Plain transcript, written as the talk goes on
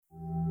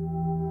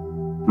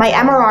My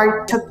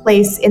MRI took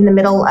place in the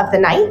middle of the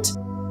night.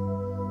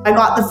 I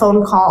got the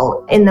phone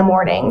call in the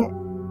morning.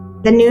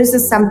 The news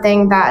is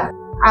something that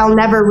I'll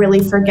never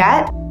really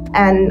forget.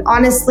 And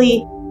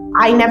honestly,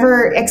 I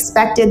never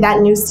expected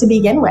that news to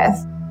begin with.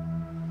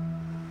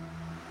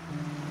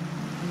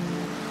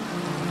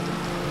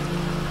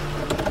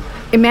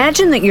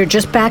 Imagine that you're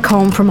just back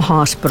home from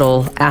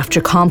hospital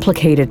after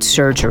complicated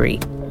surgery,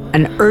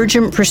 an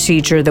urgent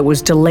procedure that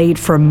was delayed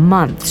for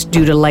months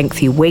due to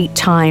lengthy wait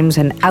times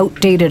and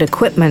outdated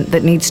equipment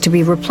that needs to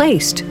be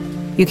replaced.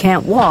 You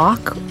can't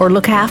walk or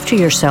look after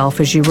yourself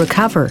as you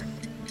recover.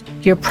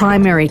 Your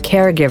primary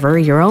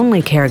caregiver, your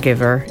only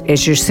caregiver,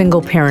 is your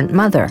single-parent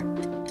mother.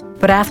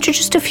 But after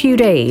just a few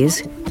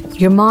days,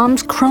 your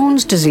mom's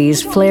Crohn's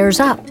disease flares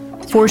up,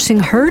 forcing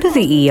her to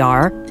the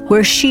ER,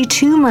 where she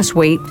too must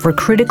wait for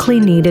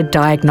critically needed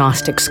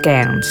diagnostic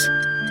scans.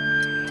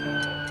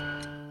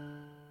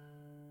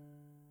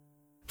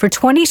 For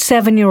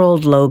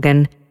 27-year-old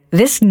Logan,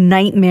 this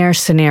nightmare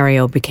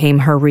scenario became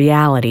her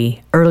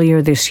reality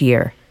earlier this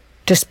year.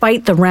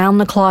 Despite the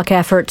round-the-clock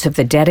efforts of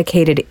the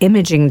dedicated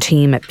imaging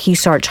team at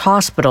Peace Arch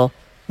Hospital,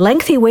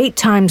 lengthy wait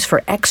times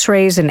for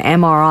X-rays and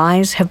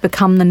MRIs have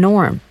become the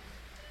norm.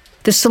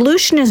 The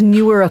solution is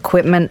newer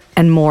equipment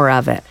and more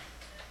of it.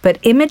 But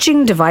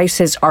imaging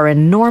devices are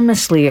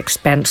enormously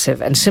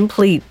expensive and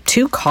simply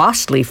too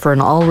costly for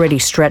an already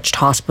stretched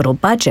hospital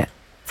budget.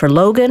 For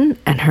Logan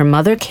and her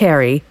mother,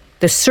 Carrie,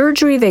 the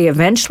surgery they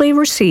eventually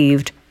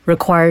received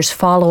requires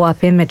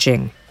follow-up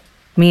imaging,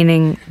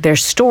 meaning their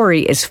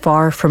story is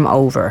far from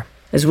over,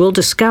 as we'll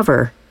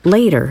discover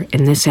later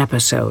in this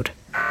episode.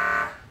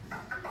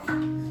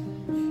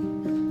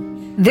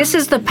 This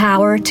is The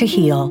Power to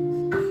Heal.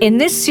 In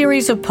this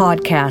series of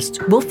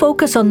podcasts, we'll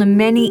focus on the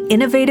many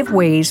innovative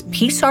ways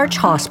Peace Arch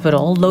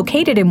Hospital,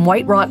 located in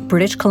White Rock,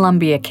 British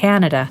Columbia,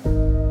 Canada,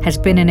 has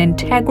been an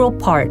integral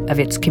part of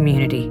its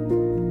community.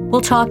 We'll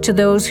talk to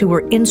those who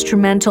were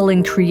instrumental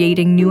in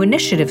creating new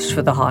initiatives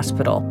for the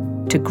hospital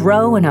to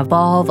grow and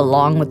evolve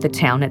along with the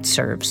town it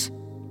serves.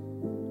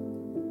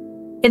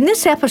 In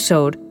this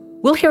episode,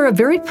 we'll hear a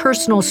very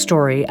personal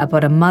story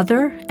about a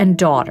mother and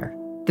daughter,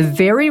 the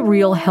very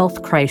real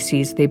health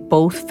crises they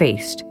both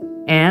faced,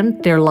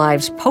 and their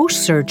lives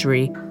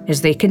post-surgery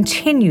as they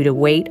continue to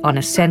wait on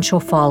essential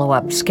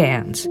follow-up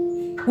scans.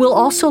 We'll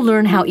also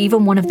learn how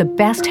even one of the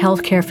best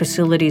healthcare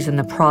facilities in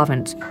the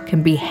province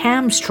can be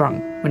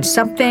hamstrung when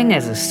something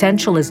as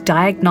essential as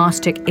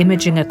diagnostic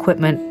imaging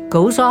equipment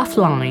goes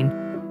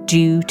offline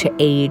due to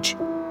age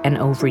and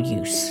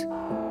overuse.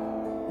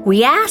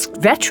 We asked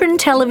veteran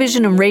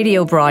television and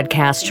radio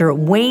broadcaster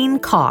Wayne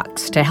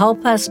Cox to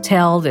help us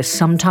tell this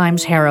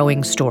sometimes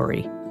harrowing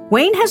story.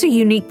 Wayne has a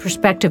unique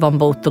perspective on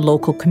both the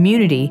local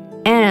community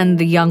and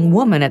the young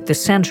woman at the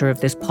center of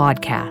this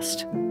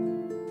podcast.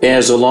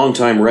 As a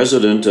longtime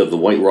resident of the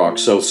White Rock,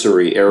 South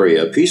Surrey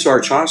area, Peace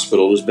Arch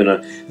Hospital has been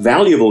a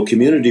valuable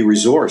community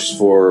resource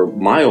for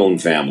my own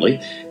family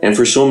and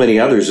for so many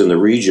others in the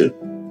region.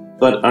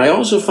 But I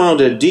also found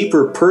a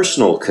deeper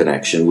personal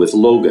connection with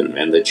Logan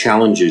and the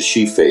challenges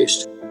she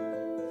faced.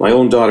 My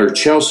own daughter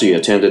Chelsea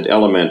attended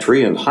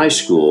elementary and high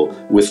school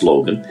with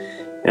Logan,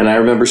 and I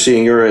remember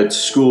seeing her at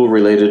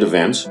school-related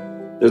events.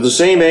 They're the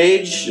same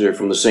age, they're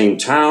from the same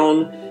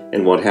town,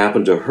 and what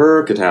happened to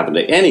her could happen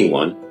to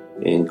anyone,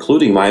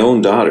 including my own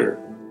daughter.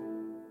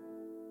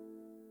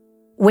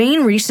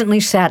 Wayne recently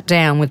sat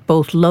down with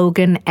both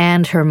Logan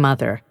and her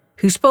mother,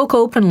 who spoke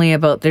openly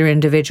about their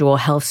individual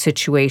health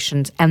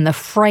situations and the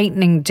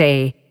frightening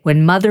day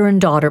when mother and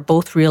daughter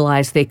both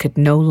realized they could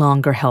no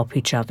longer help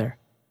each other.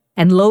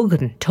 And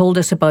Logan told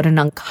us about an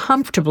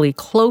uncomfortably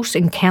close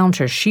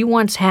encounter she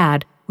once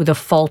had with a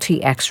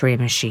faulty X-ray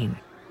machine.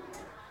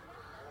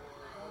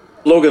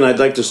 Logan, I'd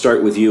like to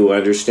start with you. I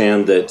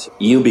understand that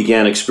you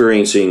began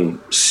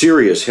experiencing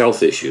serious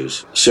health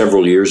issues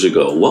several years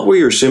ago. What were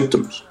your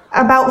symptoms?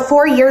 About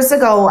 4 years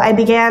ago, I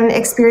began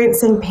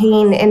experiencing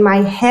pain in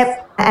my hip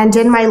and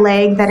in my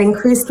leg that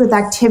increased with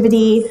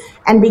activity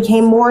and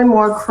became more and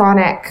more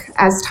chronic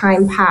as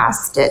time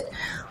passed. It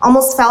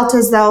almost felt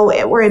as though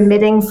it were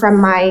emitting from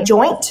my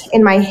joint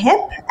in my hip,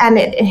 and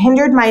it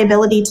hindered my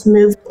ability to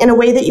move in a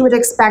way that you would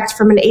expect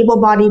from an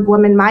able-bodied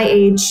woman my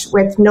age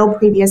with no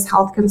previous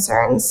health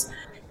concerns.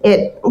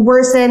 It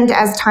worsened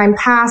as time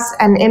passed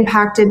and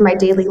impacted my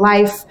daily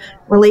life,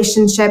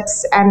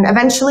 relationships, and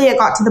eventually it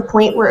got to the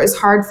point where it was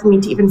hard for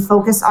me to even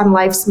focus on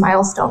life's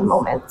milestone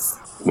moments.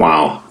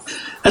 Wow.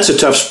 That's a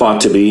tough spot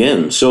to be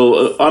in.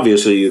 So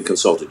obviously you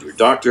consulted your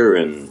doctor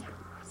and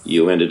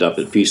you ended up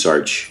at Peace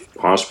Arch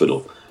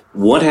Hospital.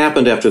 What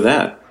happened after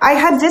that? I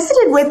had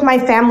visited with my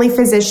family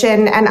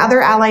physician and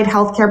other allied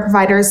healthcare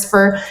providers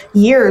for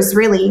years,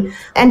 really.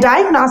 And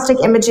diagnostic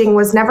imaging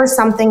was never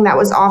something that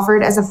was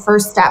offered as a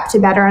first step to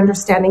better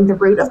understanding the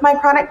root of my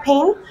chronic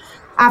pain.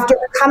 After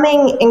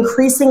becoming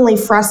increasingly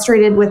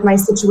frustrated with my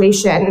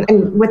situation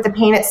and with the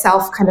pain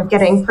itself kind of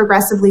getting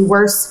progressively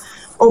worse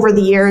over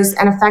the years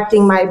and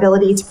affecting my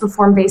ability to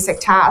perform basic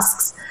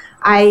tasks,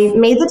 I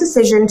made the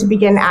decision to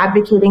begin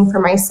advocating for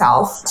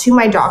myself to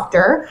my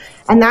doctor,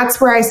 and that's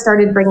where I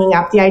started bringing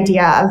up the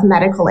idea of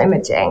medical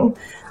imaging.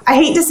 I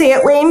hate to say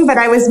it, Wayne, but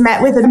I was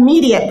met with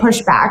immediate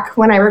pushback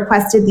when I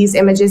requested these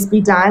images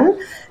be done,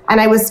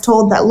 and I was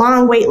told that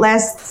long wait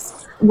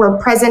lists were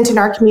present in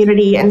our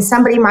community and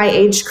somebody my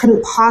age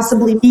couldn't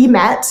possibly be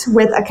met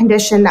with a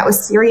condition that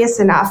was serious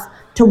enough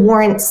to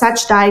warrant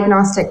such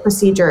diagnostic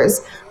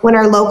procedures when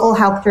our local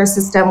healthcare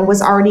system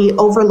was already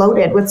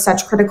overloaded with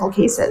such critical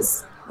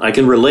cases. I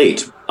can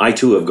relate. I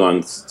too have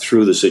gone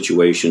through the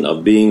situation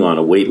of being on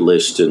a wait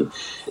list, and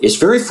it's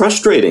very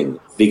frustrating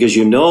because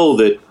you know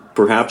that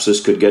perhaps this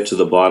could get to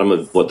the bottom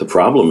of what the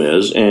problem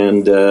is,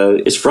 and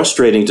it's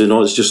frustrating to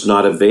know it's just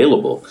not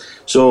available.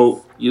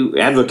 So you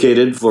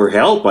advocated for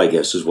help, I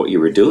guess, is what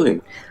you were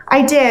doing.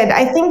 I did.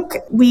 I think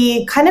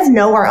we kind of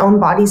know our own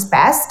bodies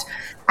best.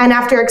 And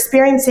after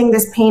experiencing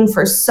this pain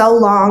for so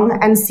long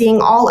and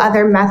seeing all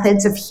other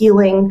methods of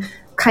healing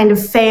kind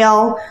of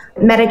fail,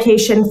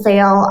 medication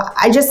fail,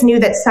 I just knew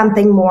that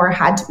something more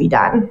had to be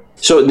done.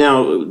 So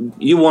now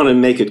you want to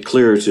make it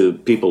clear to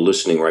people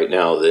listening right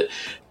now that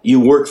you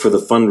work for the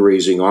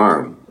fundraising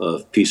arm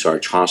of Peace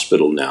Arch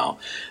Hospital now,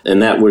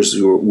 and that was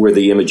where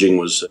the imaging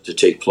was to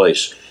take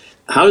place.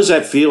 How does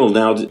that feel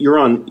now that you're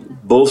on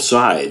both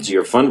sides?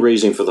 You're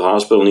fundraising for the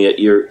hospital, and yet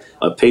you're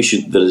a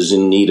patient that is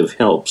in need of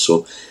help.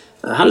 So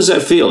how does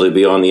that feel to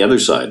be on the other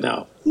side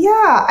now?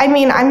 Yeah, I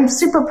mean, I'm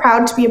super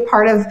proud to be a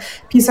part of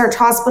Peace Arch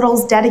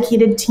Hospital's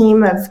dedicated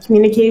team of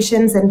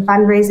communications and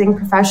fundraising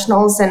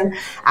professionals. And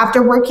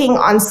after working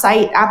on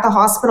site at the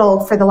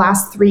hospital for the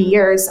last 3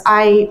 years,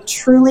 I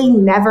truly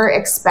never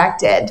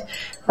expected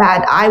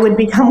that I would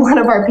become one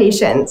of our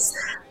patients.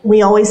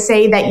 We always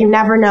say that you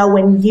never know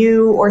when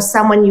you or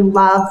someone you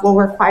love will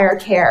require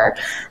care.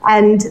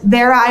 And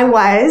there I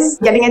was,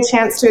 getting a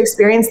chance to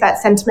experience that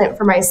sentiment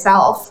for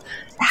myself.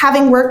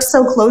 Having worked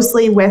so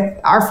closely with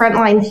our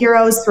frontline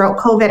heroes throughout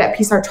COVID at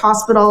Peace Arch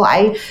Hospital,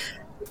 I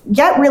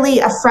get really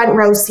a front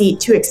row seat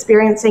to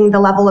experiencing the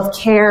level of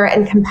care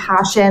and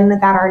compassion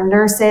that our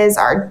nurses,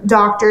 our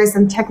doctors,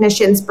 and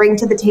technicians bring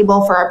to the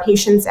table for our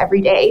patients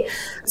every day.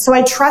 So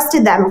I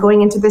trusted them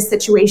going into this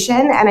situation,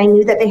 and I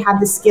knew that they had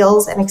the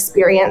skills and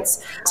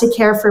experience to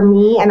care for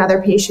me and other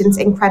patients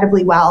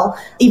incredibly well,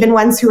 even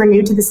ones who are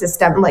new to the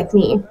system like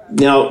me.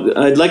 Now,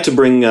 I'd like to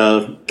bring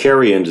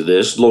Carrie into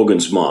this,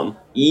 Logan's mom.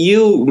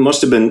 You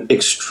must have been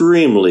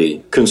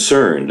extremely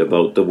concerned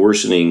about the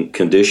worsening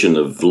condition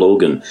of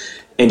Logan,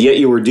 and yet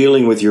you were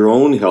dealing with your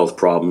own health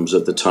problems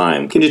at the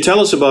time. Can you tell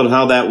us about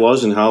how that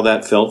was and how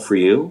that felt for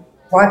you?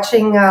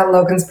 Watching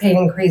Logan's pain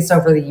increase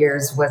over the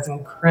years was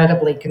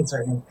incredibly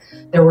concerning.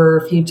 There were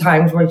a few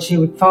times when she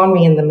would phone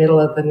me in the middle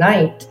of the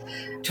night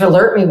to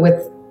alert me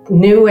with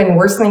new and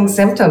worsening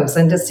symptoms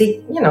and to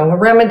seek, a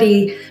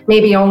remedy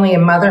maybe only a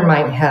mother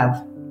might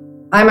have.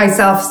 I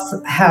myself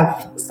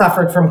have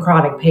suffered from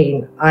chronic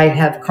pain. I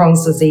have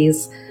Crohn's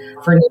disease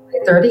for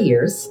nearly 30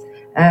 years.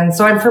 And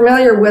so I'm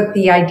familiar with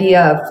the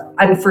idea of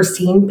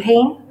unforeseen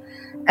pain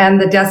and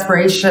the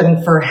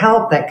desperation for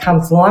help that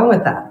comes along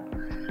with that.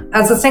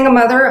 As a single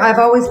mother, I've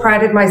always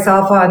prided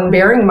myself on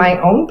bearing my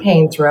own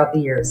pain throughout the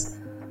years.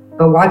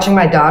 But watching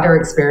my daughter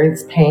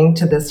experience pain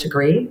to this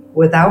degree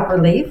without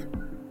relief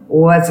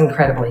was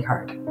incredibly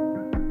hard.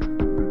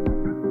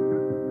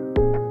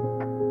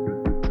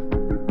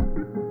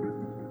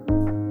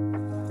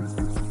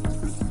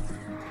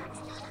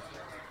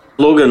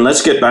 Logan,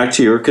 let's get back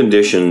to your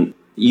condition.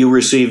 You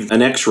received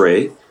an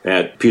X-ray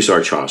at Peace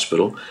Arch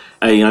Hospital.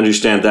 I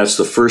understand that's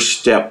the first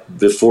step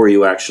before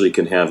you actually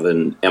can have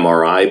an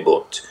MRI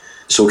booked.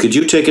 So could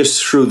you take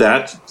us through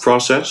that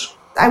process?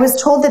 I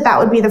was told that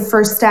would be the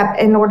first step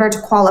in order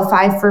to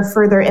qualify for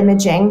further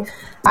imaging.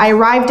 I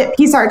arrived at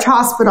Peace Arch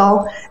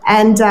Hospital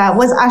and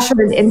was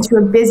ushered into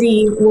a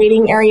busy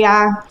waiting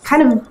area,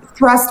 kind of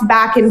thrust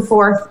back and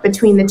forth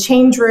between the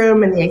change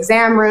room and the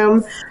exam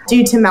room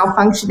due to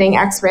malfunctioning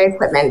X-ray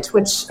equipment,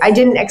 which I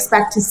didn't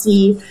expect to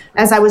see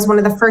as I was one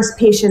of the first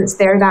patients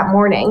there that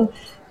morning.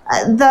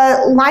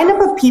 The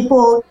lineup of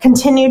people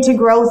continued to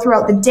grow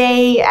throughout the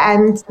day,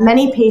 and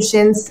many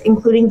patients,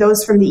 including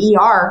those from the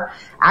ER,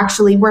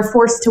 actually were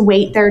forced to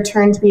wait their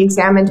turn to be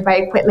examined by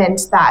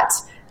equipment that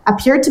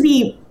appeared to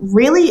be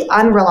really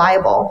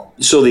unreliable.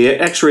 So the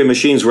X-ray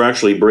machines were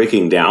actually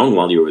breaking down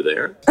while you were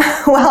there?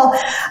 Well,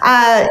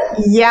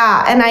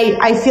 yeah, and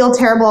I feel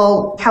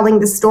terrible telling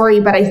the story,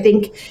 but I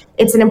think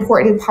it's an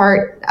important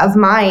part of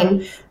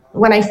mine.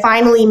 When I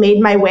finally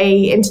made my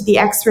way into the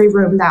X-ray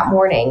room that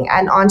morning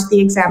and onto the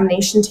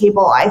examination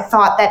table, I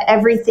thought that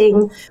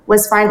everything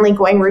was finally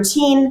going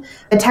routine.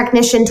 The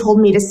technician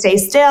told me to stay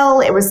still.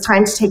 It was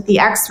time to take the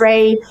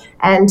X-ray,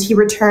 and he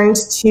returned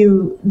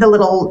to the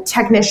little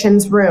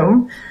technician's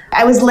room.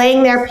 I was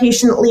laying there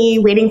patiently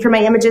waiting for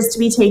my images to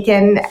be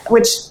taken,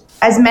 which,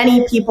 as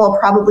many people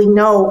probably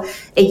know,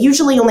 it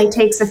usually only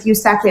takes a few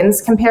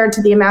seconds compared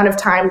to the amount of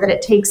time that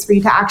it takes for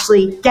you to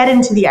actually get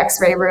into the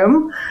X-ray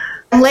room.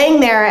 I'm laying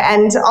there,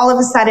 and all of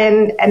a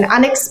sudden, an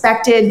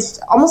unexpected,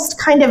 almost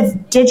kind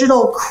of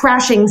digital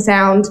crashing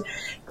sound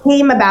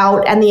came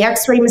about and the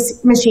x-ray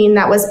machine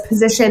that was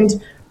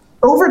positioned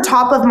over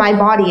top of my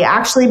body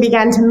actually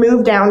began to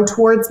move down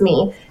towards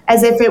me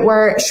as if it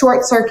were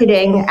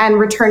short-circuiting and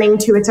returning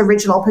to its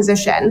original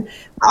position.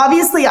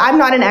 Obviously, I'm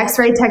not an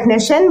x-ray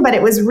technician, but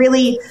it was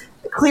really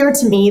clear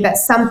to me that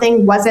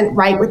something wasn't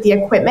right with the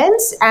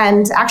equipment.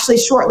 And actually,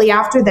 shortly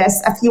after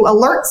this, a few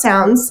alert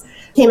sounds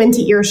came into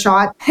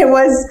earshot. It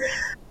was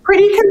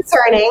pretty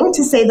concerning,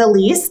 to say the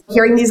least,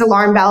 hearing these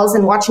alarm bells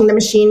and watching the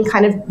machine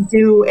kind of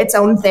do its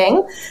own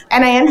thing.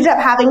 And I ended up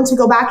having to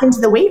go back into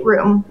the wait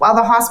room while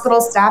the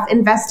hospital staff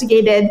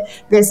investigated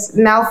this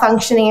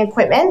malfunctioning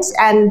equipment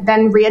and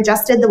then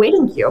readjusted the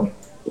waiting queue.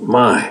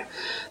 My,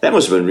 that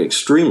must have been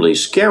extremely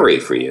scary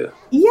for you.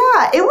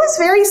 Yeah, it was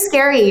very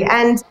scary.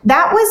 And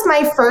that was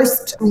my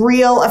first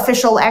real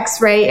official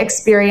x-ray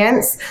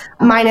experience,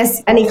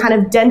 minus any kind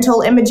of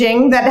dental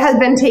imaging that had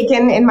been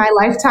taken in my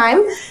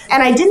lifetime.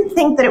 And I didn't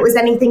think that it was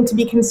anything to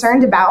be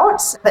concerned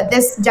about, but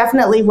this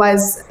definitely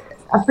was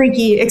a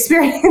freaky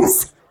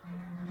experience.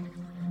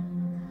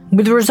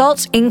 With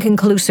results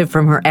inconclusive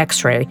from her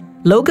x-ray,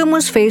 Logan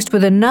was faced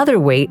with another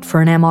wait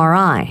for an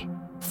MRI.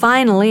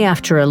 Finally,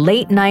 after a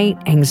late-night,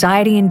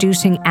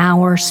 anxiety-inducing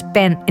hour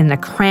spent in the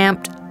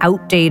cramped,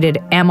 outdated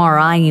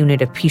MRI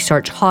unit of Peace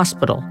Arch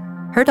Hospital,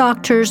 her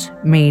doctors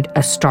made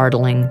a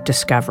startling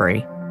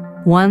discovery,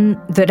 one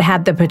that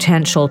had the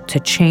potential to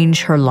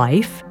change her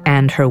life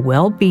and her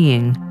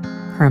well-being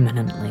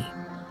permanently.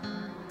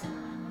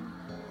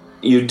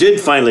 You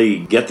did finally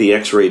get the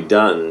x-ray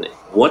done.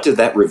 What did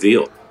that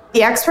reveal?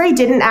 The x-ray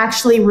didn't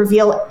actually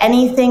reveal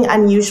anything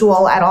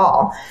unusual at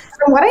all.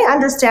 From what I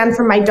understand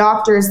from my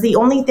doctors, the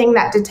only thing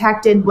that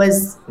detected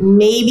was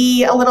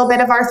maybe a little bit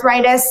of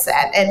arthritis.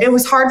 And it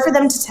was hard for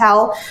them to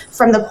tell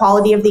from the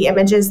quality of the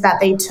images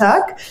that they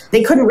took.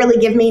 They couldn't really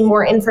give me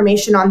more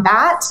information on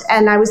that.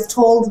 And I was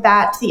told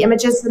that the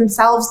images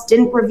themselves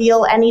didn't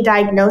reveal any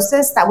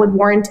diagnosis that would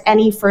warrant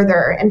any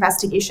further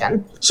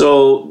investigation.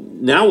 So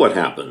now what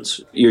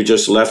happens? You're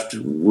just left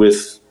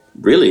with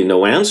really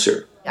no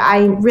answer.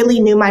 I really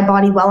knew my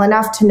body well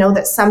enough to know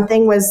that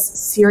something was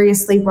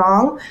seriously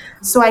wrong.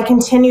 So I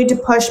continued to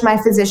push my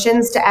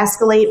physicians to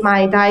escalate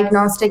my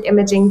diagnostic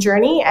imaging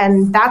journey.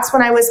 And that's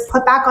when I was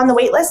put back on the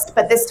wait list,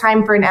 but this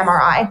time for an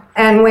MRI.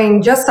 And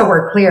Wayne, just so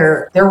we're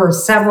clear, there were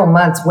several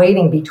months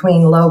waiting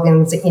between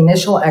Logan's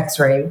initial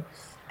x-ray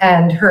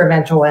and her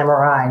eventual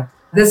MRI.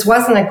 This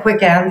wasn't a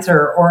quick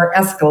answer or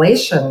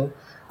escalation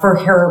for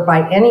her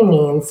by any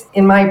means.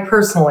 In my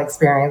personal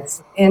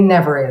experience, it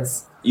never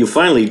is. You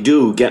finally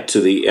do get to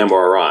the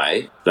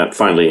MRI. That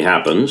finally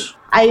happens.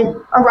 I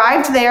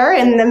arrived there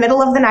in the middle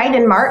of the night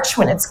in March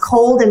when it's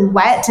cold and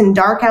wet and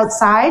dark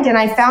outside, and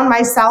I found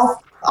myself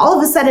all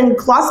of a sudden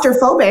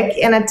claustrophobic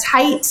in a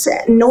tight,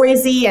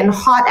 noisy, and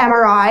hot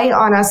MRI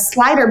on a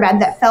slider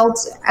bed that felt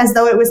as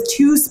though it was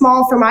too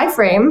small for my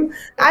frame.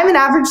 I'm an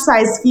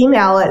average-sized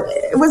female.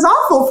 It was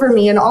awful for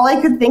me, and all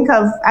I could think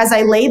of as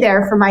I lay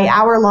there for my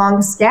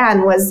hour-long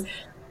scan was,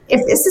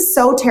 if this is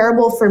so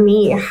terrible for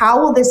me, how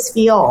will this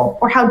feel,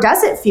 or how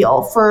does it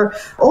feel for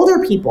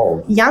older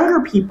people, younger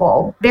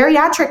people,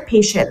 bariatric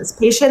patients,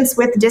 patients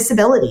with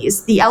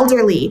disabilities, the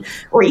elderly,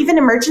 or even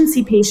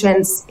emergency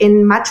patients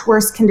in much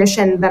worse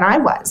condition than I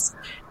was?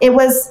 It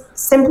was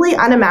simply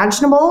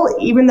unimaginable,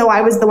 even though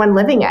I was the one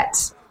living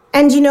it.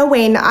 And you know,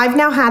 Wayne, I've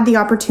now had the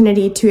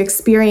opportunity to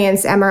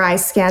experience MRI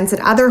scans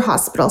at other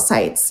hospital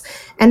sites.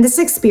 And this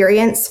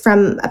experience,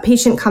 from a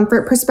patient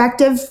comfort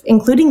perspective,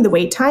 including the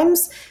wait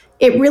times,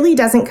 it really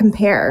doesn't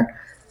compare.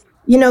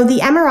 You know, the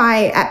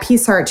MRI at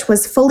Peace Arch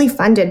was fully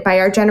funded by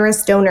our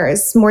generous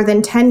donors more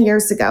than 10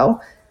 years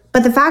ago.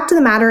 But the fact of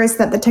the matter is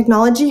that the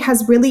technology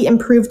has really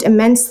improved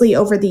immensely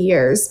over the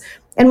years.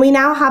 And we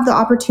now have the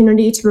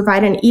opportunity to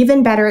provide an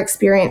even better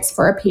experience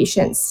for our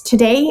patients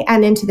today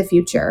and into the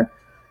future.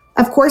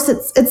 Of course,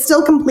 it's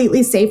still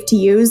completely safe to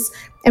use,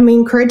 and we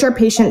encourage our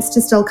patients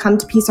to still come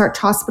to Peace Arch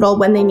Hospital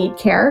when they need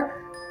care.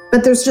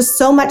 But there's just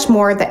so much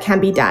more that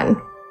can be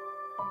done.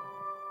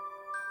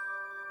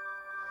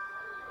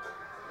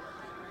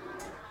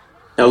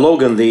 Now,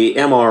 Logan, the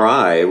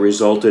MRI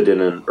resulted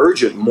in an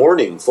urgent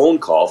morning phone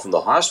call from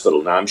the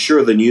hospital. Now, I'm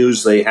sure the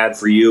news they had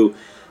for you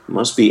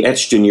must be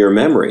etched in your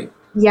memory.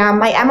 Yeah,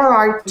 my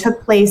MRI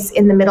took place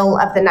in the middle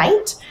of the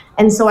night.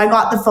 And so I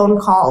got the phone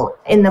call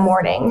in the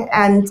morning.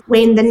 And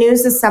Wayne, the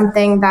news is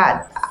something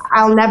that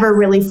I'll never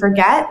really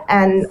forget.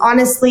 And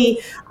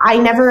honestly, I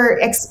never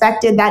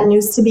expected that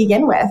news to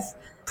begin with.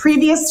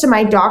 Previous to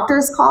my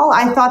doctor's call,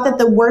 I thought that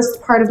the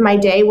worst part of my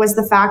day was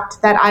the fact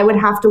that I would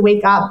have to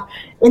wake up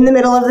in the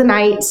middle of the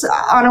night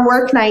on a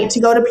work night to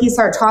go to Peace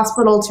Arch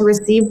Hospital to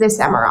receive this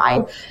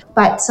MRI.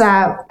 But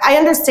I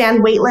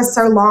understand wait lists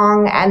are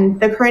long and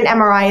the current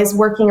MRI is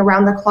working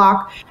around the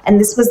clock. And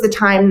this was the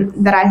time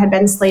that I had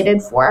been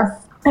slated for.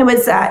 I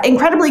was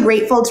incredibly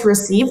grateful to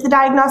receive the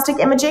diagnostic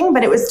imaging,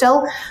 but it was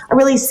still a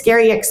really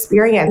scary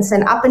experience.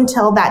 And up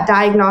until that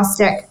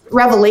diagnostic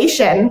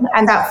revelation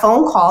and that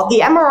phone call,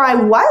 the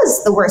MRI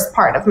was the worst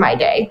part of my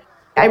day.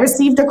 I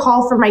received a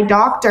call from my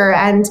doctor,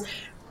 and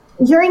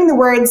Hearing the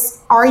words,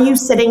 "Are you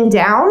sitting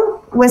down?"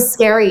 was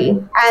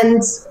scary.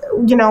 And,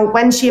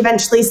 when she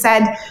eventually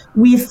said,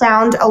 "We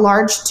found a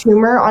large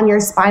tumor on your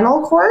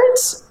spinal cord,"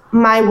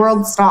 my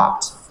world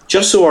stopped.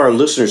 Just so our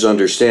listeners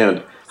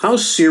understand, how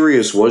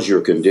serious was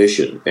your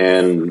condition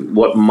and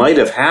what might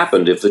have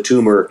happened if the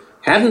tumor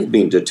hadn't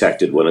been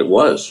detected when it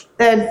was?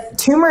 The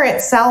tumor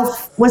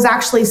itself was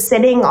actually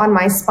sitting on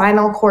my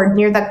spinal cord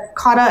near the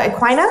cauda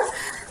equina.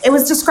 It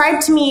was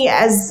described to me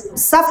as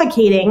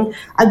suffocating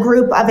a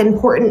group of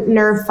important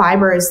nerve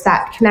fibers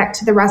that connect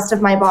to the rest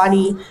of my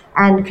body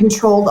and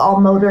controlled all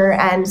motor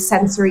and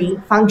sensory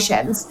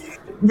functions.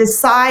 The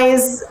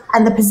size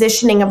and the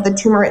positioning of the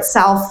tumor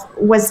itself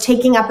was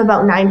taking up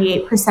about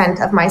 98%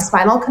 of my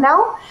spinal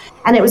canal.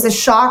 And it was a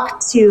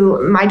shock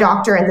to my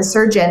doctor and the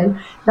surgeon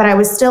that I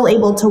was still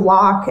able to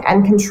walk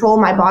and control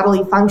my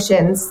bodily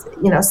functions,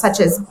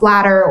 such as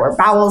bladder or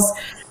bowels.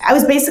 I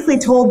was basically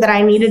told that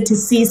I needed to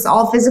cease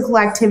all physical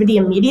activity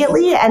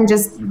immediately and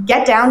just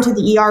get down to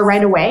the ER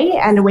right away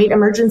and await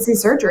emergency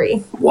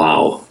surgery.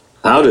 Wow.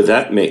 How did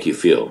that make you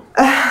feel?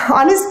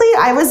 Honestly,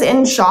 I was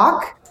in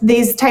shock.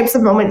 These types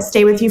of moments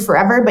stay with you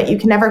forever, but you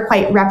can never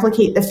quite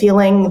replicate the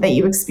feeling that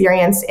you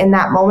experience in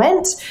that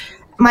moment.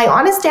 My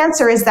honest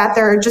answer is that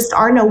there just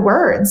are no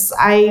words.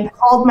 I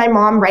called my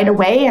mom right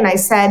away and I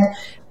said,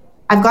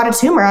 "I've got a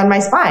tumor on my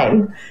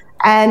spine."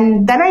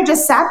 And then I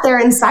just sat there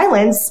in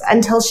silence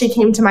until she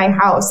came to my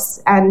house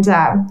and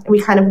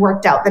we kind of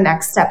worked out the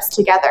next steps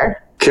together.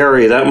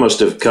 Carrie, that must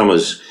have come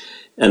as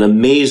an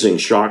amazing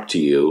shock to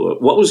you.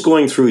 What was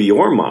going through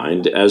your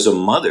mind as a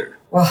mother?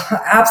 Well,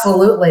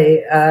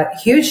 absolutely.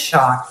 Huge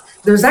shock.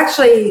 There's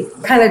actually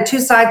kind of two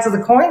sides of the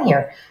coin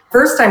here.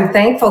 First, I'm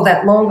thankful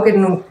that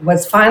Logan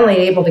was finally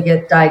able to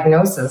get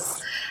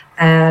diagnosis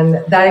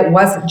and that it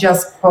wasn't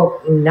just,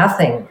 quote,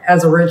 nothing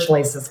as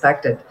originally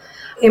suspected.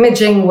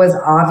 Imaging was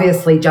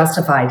obviously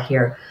justified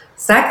here.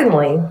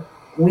 Secondly,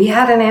 we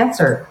had an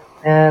answer.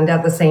 And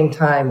at the same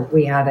time,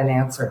 we had an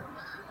answer.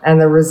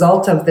 And the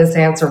result of this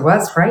answer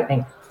was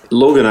frightening.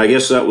 Logan, I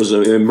guess that was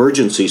an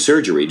emergency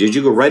surgery. Did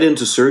you go right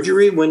into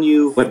surgery when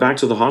you went back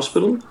to the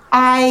hospital?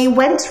 I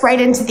went right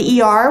into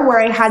the ER where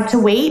I had to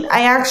wait.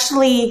 I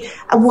actually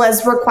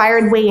was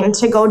required, Wayne,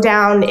 to go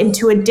down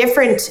into a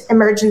different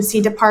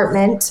emergency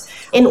department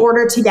in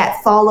order to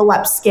get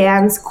follow-up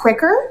scans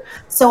quicker.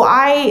 So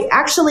I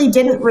actually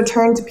didn't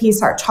return to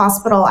Peace Arch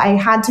Hospital. I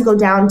had to go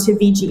down to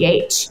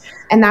VGH.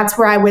 And that's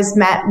where I was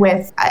met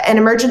with an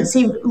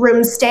emergency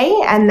room stay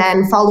and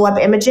then follow-up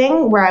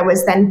imaging, where I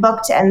was then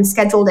booked and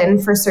scheduled in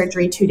for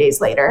surgery 2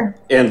 days later.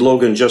 And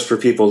Logan, just for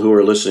people who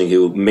are listening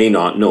who may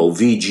not know,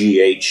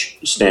 VGH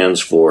stands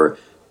for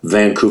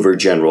Vancouver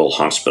General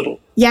Hospital.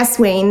 Yes,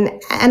 Wayne.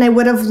 And I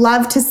would have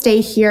loved to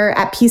stay here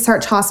at Peace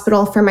Arch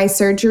Hospital for my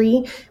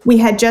surgery. We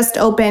had just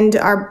opened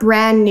our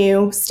brand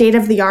new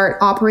state-of-the-art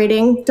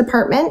operating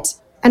department.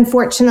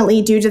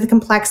 Unfortunately, due to the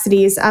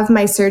complexities of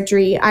my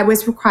surgery, I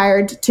was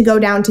required to go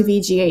down to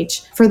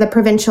VGH for the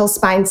Provincial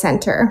Spine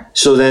Center.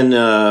 So then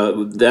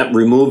that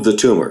removed the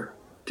tumor,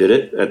 did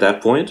it, at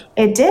that point?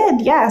 It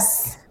did,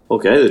 yes.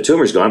 Okay, the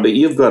tumor's gone, but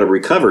you've got to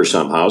recover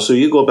somehow, so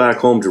you go back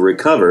home to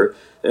recover.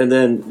 And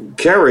then,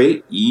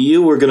 Carrie,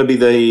 you were going to be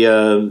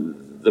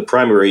the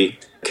primary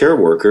care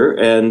worker,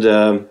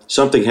 and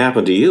something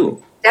happened to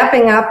you.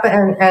 Stepping up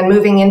and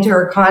moving into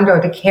her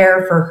condo to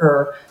care for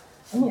her,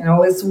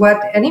 is what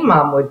any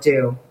mom would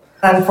do.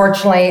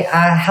 Unfortunately,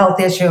 a health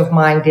issue of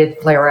mine did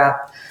flare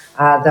up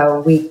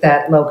the week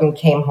that Logan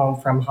came home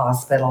from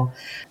hospital.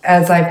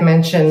 As I've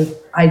mentioned,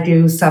 I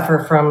do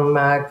suffer from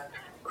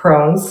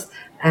Crohn's,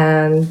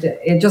 and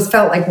it just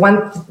felt like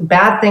one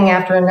bad thing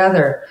after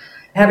another.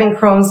 Having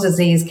Crohn's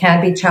disease can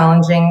be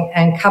challenging,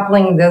 and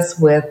coupling this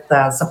with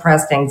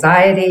suppressed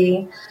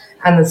anxiety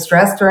and the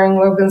stress during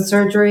Logan's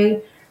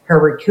surgery, her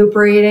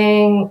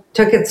recuperating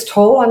took its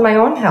toll on my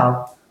own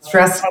health.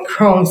 Stress and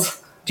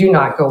Crohn's do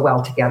not go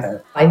well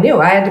together. I knew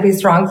I had to be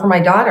strong for my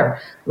daughter,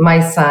 my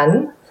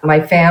son, my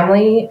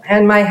family,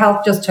 and my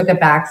health just took a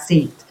back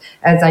seat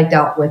as I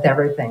dealt with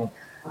everything.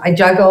 I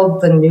juggled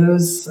the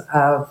news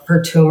of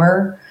her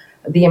tumor,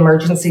 the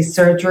emergency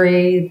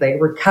surgery, the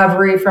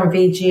recovery from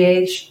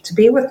VGH to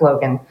be with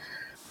Logan.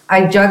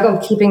 I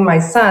juggled keeping my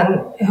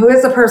son, who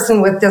is a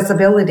person with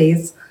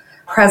disabilities,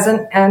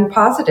 present and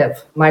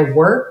positive. My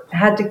work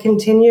had to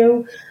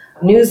continue,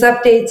 news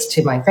updates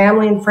to my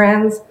family and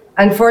friends.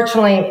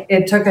 Unfortunately,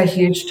 it took a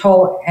huge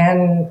toll,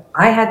 and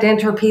I had to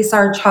enter Peace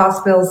Arch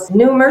Hospital's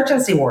new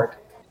emergency ward.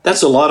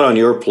 That's a lot on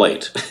your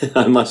plate,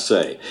 I must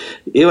say.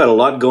 You had a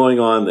lot going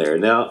on there.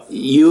 Now,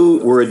 you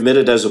were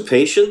admitted as a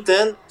patient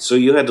then, so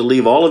you had to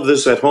leave all of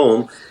this at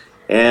home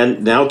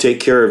and now take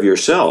care of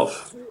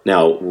yourself.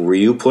 Now, were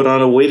you put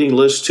on a waiting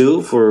list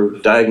too for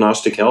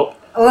diagnostic help?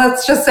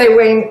 Let's just say,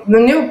 Wayne, the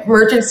new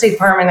emergency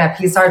department at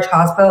Peace Arch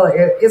Hospital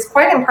is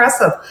quite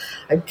impressive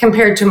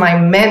compared to my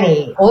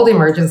many old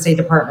emergency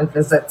department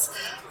visits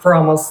for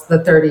almost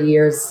the 30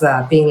 years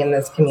being in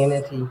this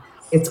community.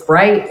 It's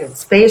bright,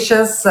 it's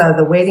spacious,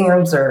 the waiting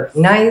rooms are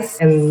nice,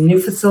 and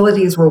new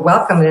facilities were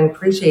welcomed and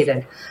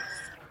appreciated.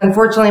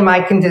 Unfortunately,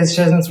 my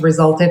conditions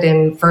resulted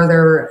in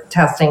further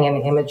testing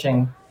and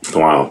imaging.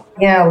 Wow.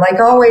 Yeah, like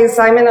always,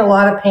 I'm in a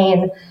lot of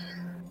pain.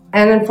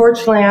 And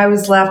unfortunately, I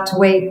was left to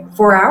wait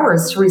 4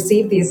 hours to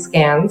receive these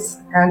scans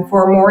and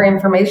for more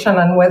information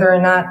on whether or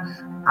not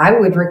I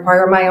would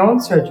require my own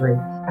surgery.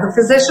 The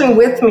physician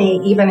with me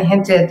even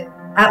hinted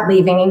at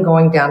leaving and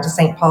going down to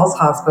St. Paul's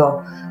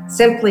Hospital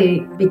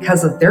simply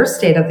because of their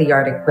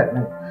state-of-the-art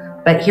equipment.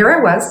 But here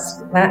I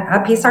was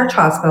at Peace Arch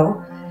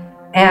Hospital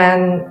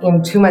and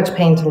in too much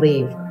pain to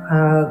leave.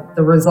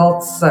 The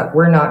results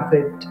were not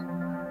good.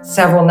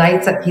 Several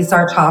nights at Peace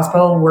Arch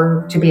Hospital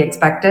were to be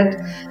expected,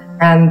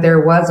 and there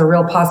was a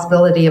real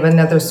possibility of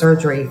another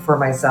surgery for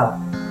myself.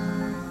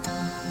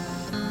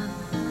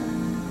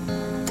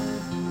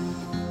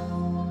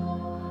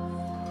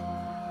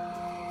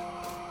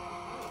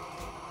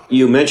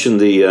 You mentioned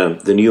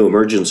the new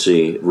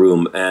emergency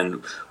room,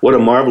 and what a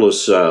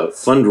marvelous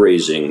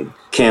fundraising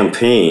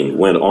campaign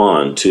went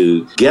on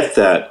to get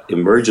that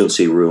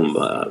emergency room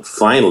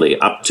finally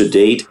up to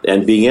date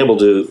and being able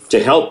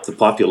to help the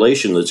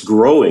population that's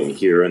growing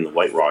here in the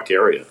White Rock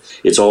area.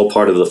 It's all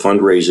part of the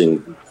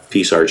fundraising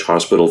Peace Arch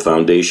Hospital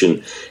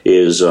Foundation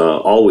is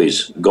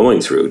always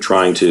going through,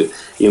 trying to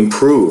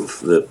improve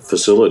the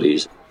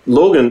facilities.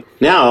 Logan,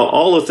 now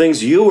all the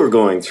things you were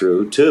going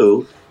through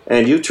too,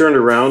 and you turned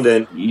around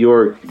and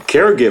your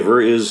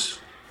caregiver is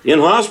in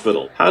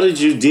hospital. How did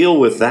you deal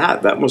with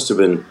that? That must have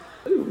been,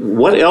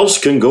 what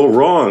else can go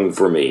wrong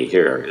for me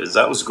here? Is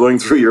that what's going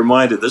through your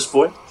mind at this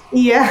point?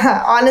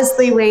 Yeah,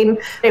 honestly, Wayne,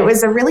 it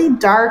was a really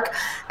dark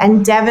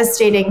and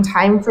devastating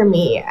time for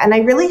me. And I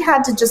really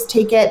had to just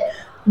take it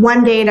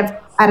one day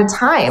at a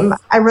time.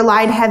 I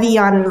relied heavy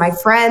on my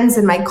friends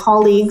and my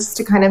colleagues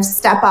to kind of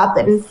step up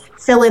and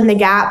fill in the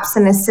gaps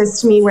and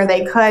assist me where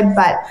they could.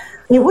 But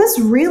it was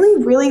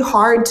really, really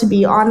hard to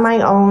be on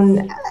my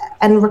own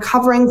and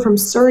recovering from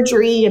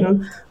surgery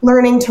and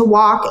learning to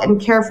walk and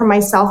care for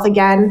myself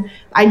again.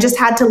 I just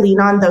had to lean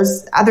on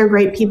those other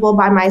great people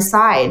by my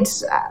side.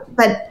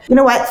 But you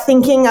know what?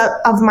 Thinking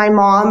of my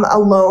mom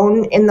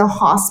alone in the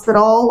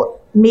hospital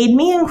made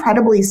me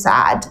incredibly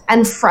sad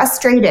and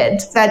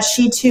frustrated that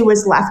she too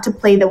was left to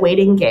play the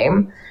waiting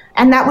game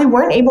and that we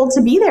weren't able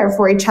to be there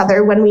for each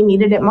other when we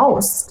needed it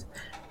most.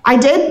 I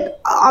did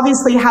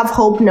obviously have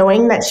hope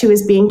knowing that she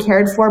was being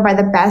cared for by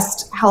the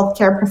best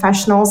healthcare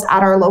professionals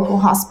at our local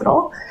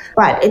hospital,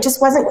 but it just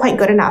wasn't quite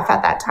good enough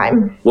at that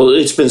time. Well,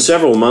 it's been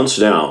several months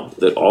now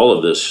that all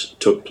of this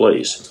took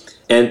place,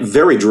 and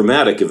very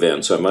dramatic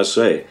events, I must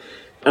say.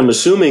 I'm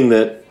assuming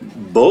that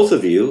both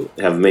of you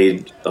have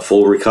made a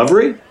full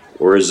recovery,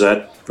 or is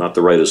that not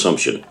the right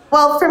assumption?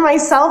 Well, for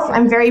myself,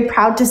 I'm very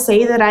proud to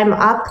say that I'm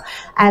up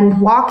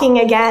and walking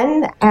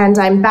again, and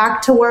I'm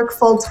back to work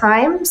full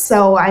time.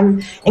 So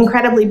I'm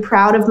incredibly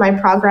proud of my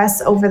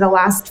progress over the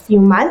last few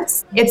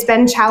months. It's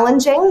been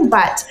challenging,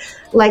 but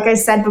like I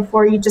said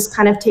before, you just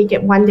kind of take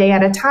it one day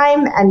at a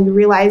time and you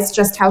realize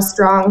just how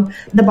strong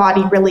the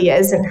body really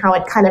is and how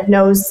it kind of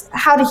knows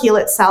how to heal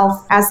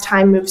itself as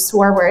time moves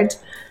forward.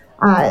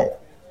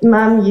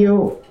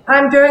 Mom,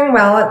 I'm doing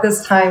well at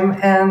this time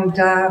and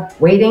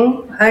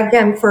waiting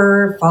again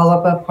for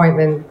follow-up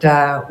appointment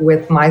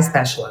with my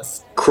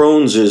specialist.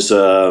 Crohn's is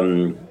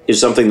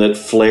something that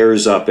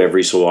flares up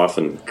every so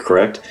often,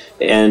 correct?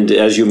 And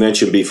as you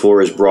mentioned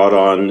before, is brought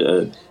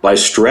on by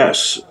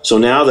stress. So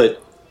now that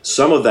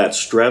some of that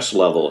stress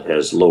level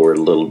has lowered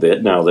a little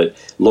bit, now that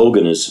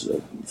Logan is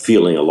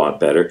feeling a lot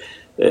better,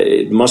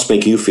 it must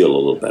make you feel a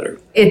little better.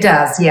 It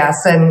does,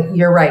 yes. And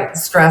you're right.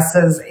 Stress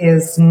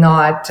is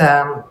not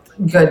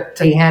good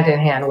to be hand in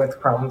hand with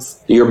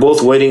Crohn's. You're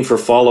both waiting for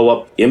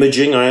follow-up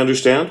imaging, I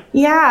understand?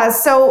 Yeah,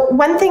 so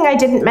one thing I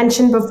didn't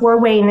mention before,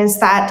 Wayne, is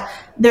that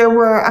there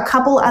were a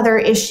couple other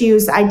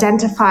issues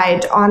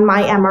identified on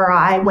my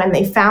MRI when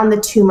they found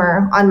the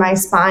tumor on my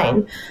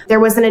spine.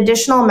 There was an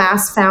additional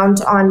mass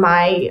found on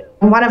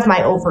one of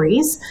my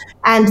ovaries,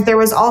 and there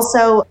was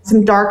also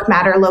some dark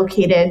matter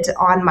located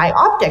on my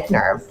optic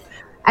nerve.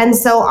 And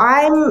so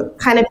I'm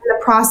kind of in the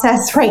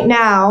process right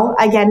now,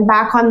 again,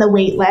 back on the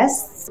wait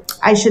lists.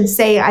 I should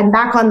say I'm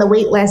back on the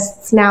wait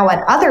lists now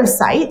at other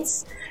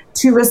sites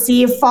to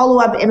receive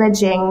follow-up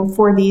imaging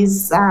for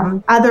these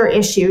other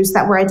issues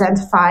that were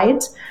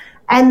identified.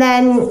 And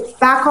then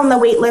back on the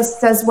wait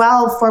lists as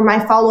well for my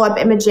follow-up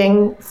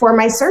imaging for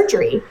my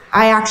surgery.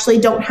 I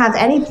actually don't have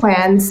any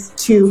plans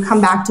to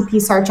come back to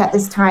Peace Arch at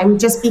this time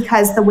just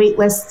because the wait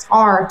lists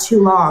are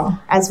too long,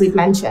 as we've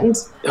mentioned.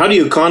 How do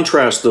you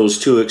contrast those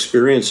two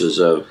experiences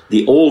of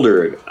the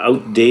older,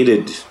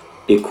 outdated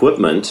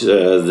equipment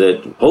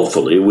that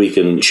hopefully we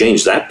can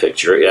change that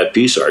picture at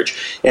Peace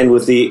Arch, and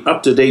with the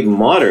up-to-date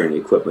modern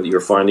equipment you're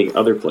finding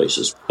other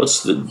places?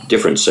 What's the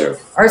difference there?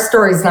 Our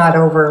story's not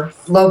over.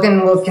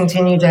 Logan will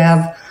continue to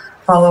have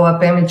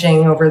follow-up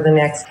imaging over the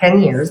next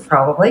 10 years,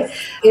 probably.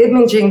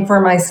 Imaging for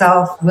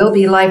myself will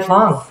be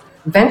lifelong.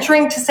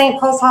 Venturing to St.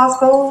 Paul's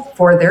Hospital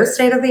for their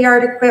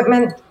state-of-the-art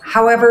equipment,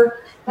 however,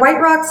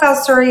 White Rock,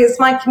 South Surrey is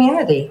my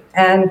community,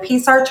 and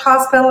Peace Arch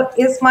Hospital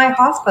is my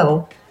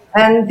hospital.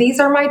 And these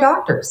are my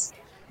doctors.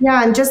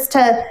 Yeah, and just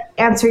to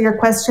answer your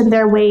question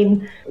there,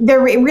 Wayne,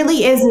 there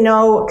really is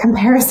no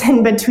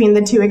comparison between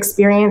the two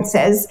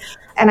experiences.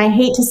 And I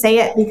hate to say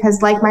it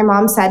because, like my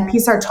mom said,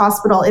 Peace Arch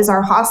Hospital is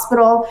our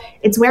hospital.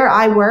 It's where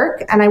I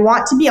work, and I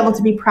want to be able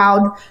to be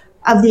proud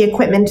of the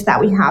equipment that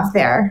we have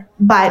there.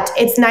 But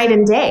it's night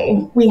and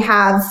day. We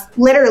have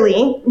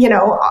literally,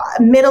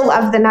 middle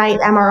of the night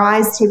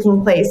MRIs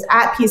taking place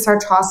at Peace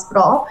Arch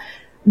Hospital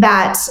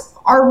that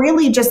are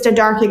really just a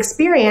dark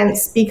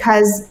experience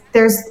because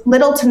there's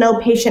little to no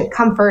patient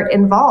comfort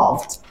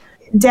involved.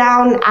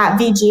 Down at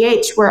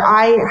VGH, where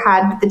I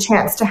had the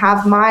chance to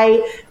have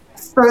my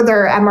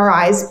further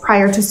MRIs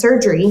prior to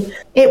surgery,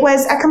 it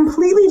was a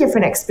completely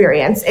different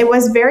experience. It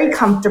was very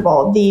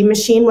comfortable. The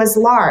machine was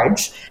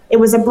large. It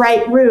was a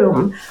bright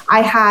room.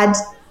 I had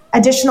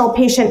additional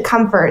patient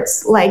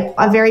comforts, like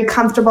a very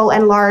comfortable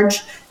and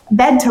large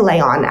bed to lay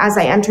on as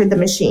I entered the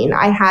machine.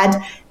 I had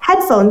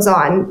headphones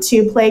on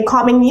to play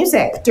calming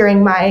music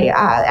during my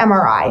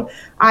MRI.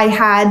 I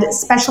had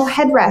special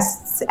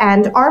headrests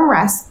and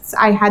armrests.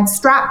 I had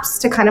straps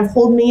to kind of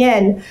hold me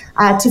in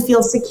to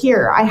feel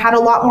secure. I had a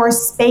lot more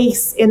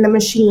space in the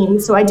machine,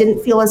 so I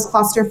didn't feel as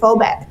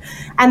claustrophobic.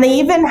 And they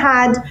even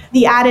had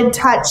the added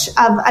touch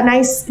of a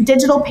nice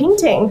digital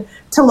painting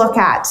to look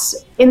at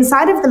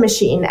inside of the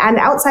machine and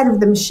outside of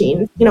the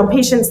machine.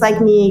 Patients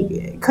like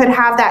me could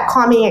have that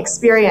calming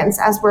experience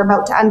as we're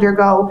about to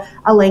undergo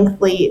a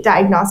lengthy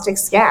diagnostic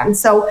scan.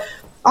 So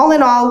all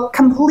in all,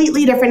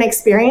 completely different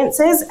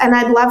experiences, and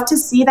I'd love to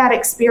see that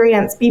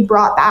experience be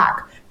brought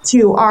back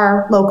to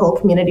our local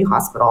community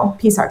hospital,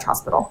 Peace Arch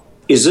Hospital.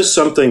 Is this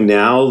something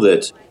now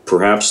that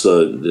perhaps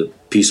the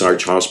Peace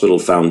Arch Hospital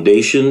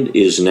Foundation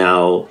is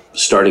now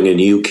starting a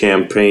new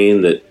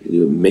campaign that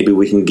maybe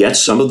we can get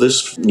some of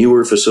this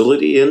newer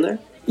facility in there?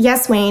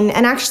 Yes, Wayne,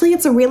 and actually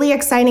it's a really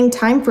exciting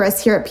time for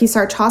us here at Peace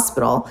Arch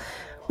Hospital.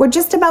 We're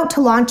just about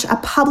to launch a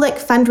public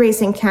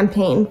fundraising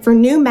campaign for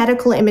new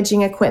medical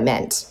imaging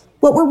equipment.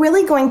 What we're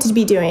really going to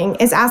be doing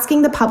is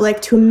asking the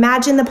public to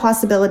imagine the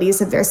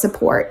possibilities of their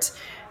support.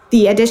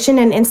 The addition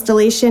and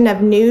installation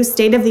of new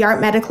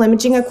state-of-the-art medical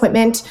imaging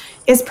equipment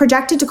is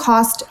projected to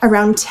cost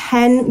around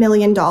 $10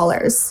 million.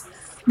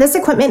 This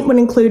equipment would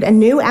include a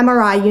new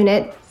MRI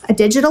unit, a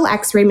digital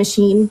X-ray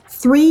machine,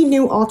 3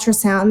 new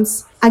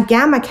ultrasounds, a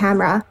gamma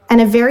camera, and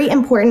a very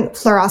important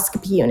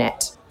fluoroscopy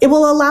unit. It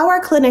will allow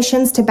our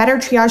clinicians to better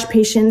triage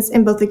patients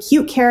in both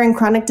acute care and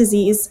chronic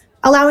disease,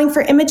 allowing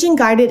for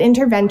imaging-guided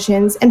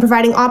interventions and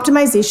providing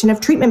optimization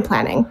of treatment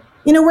planning.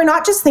 We're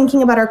not just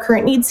thinking about our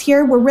current needs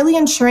here, we're really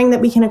ensuring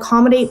that we can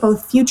accommodate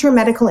both future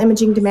medical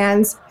imaging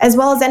demands as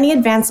well as any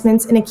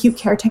advancements in acute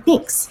care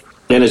techniques.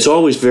 And it's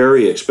always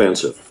very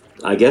expensive.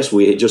 I guess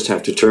we just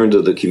have to turn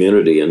to the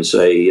community and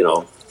say,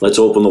 let's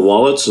open the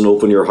wallets and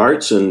open your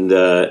hearts and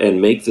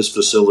make this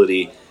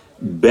facility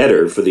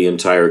better for the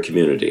entire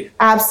community.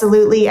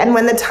 Absolutely. And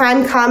when the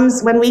time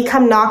comes, when we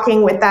come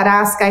knocking with that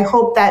ask, I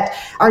hope that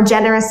our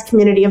generous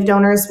community of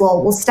donors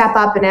will step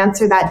up and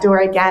answer that door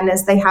again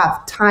as they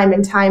have time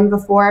and time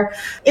before.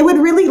 It would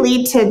really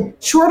lead to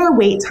shorter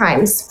wait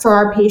times for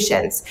our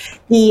patients,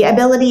 the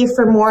ability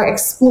for more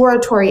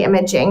exploratory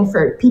imaging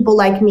for people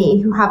like me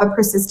who have a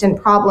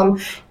persistent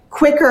problem,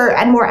 quicker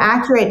and more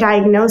accurate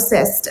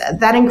diagnosis,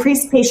 that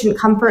increased patient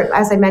comfort,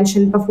 as I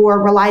mentioned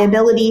before,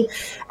 reliability,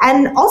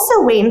 and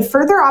also, Wayne,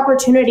 further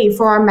opportunity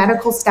for our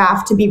medical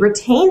staff to be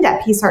retained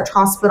at Peace Arch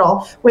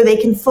Hospital where they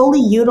can fully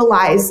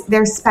utilize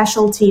their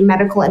specialty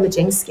medical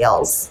imaging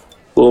skills.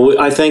 Well,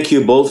 I thank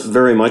you both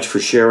very much for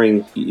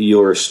sharing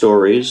your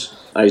stories.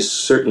 I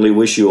certainly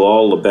wish you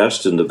all the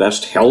best and the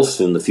best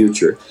health in the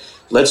future.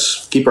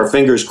 Let's keep our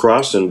fingers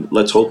crossed and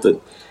let's hope that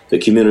the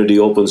community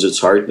opens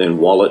its heart and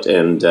wallet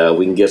and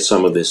we can get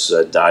some of this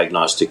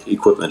diagnostic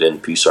equipment in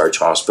Peace Arch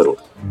Hospital.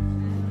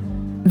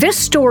 This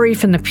story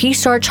from the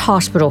Peace Arch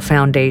Hospital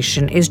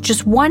Foundation is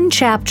just one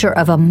chapter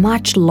of a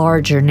much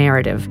larger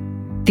narrative.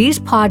 These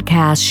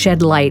podcasts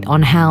shed light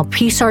on how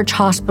Peace Arch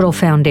Hospital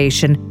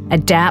Foundation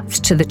adapts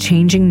to the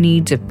changing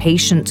needs of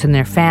patients and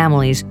their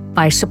families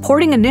by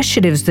supporting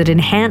initiatives that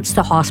enhance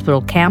the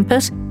hospital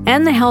campus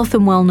and the health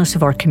and wellness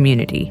of our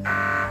community.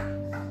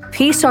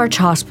 Peace Arch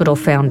Hospital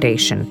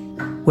Foundation,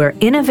 where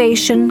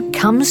innovation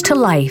comes to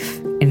life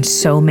in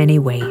so many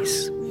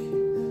ways.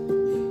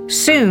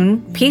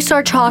 Soon, Peace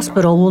Arch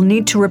Hospital will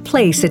need to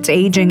replace its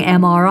aging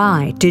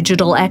MRI,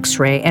 digital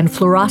X-ray, and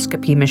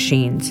fluoroscopy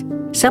machines,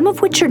 some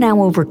of which are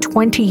now over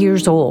 20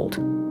 years old.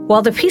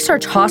 While the Peace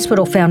Arch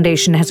Hospital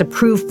Foundation has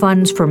approved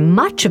funds for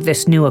much of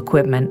this new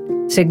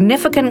equipment,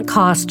 significant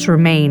costs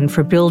remain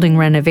for building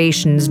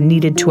renovations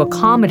needed to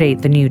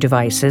accommodate the new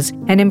devices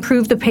and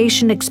improve the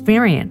patient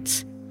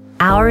experience.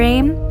 Our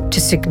aim? To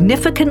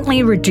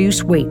significantly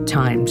reduce wait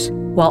times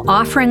while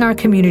offering our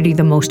community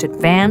the most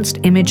advanced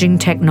imaging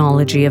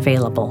technology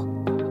available.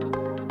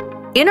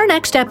 In our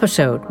next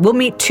episode, we'll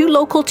meet 2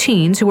 local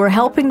teens who are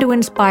helping to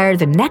inspire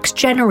the next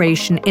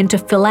generation into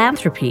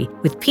philanthropy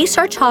with Peace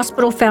Arch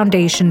Hospital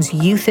Foundation's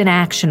Youth in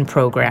Action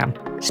program.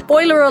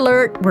 Spoiler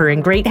alert, we're in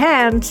great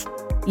hands.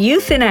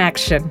 Youth in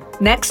Action,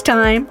 next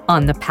time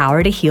on the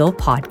Power to Heal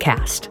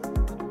podcast.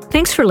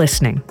 Thanks for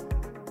listening.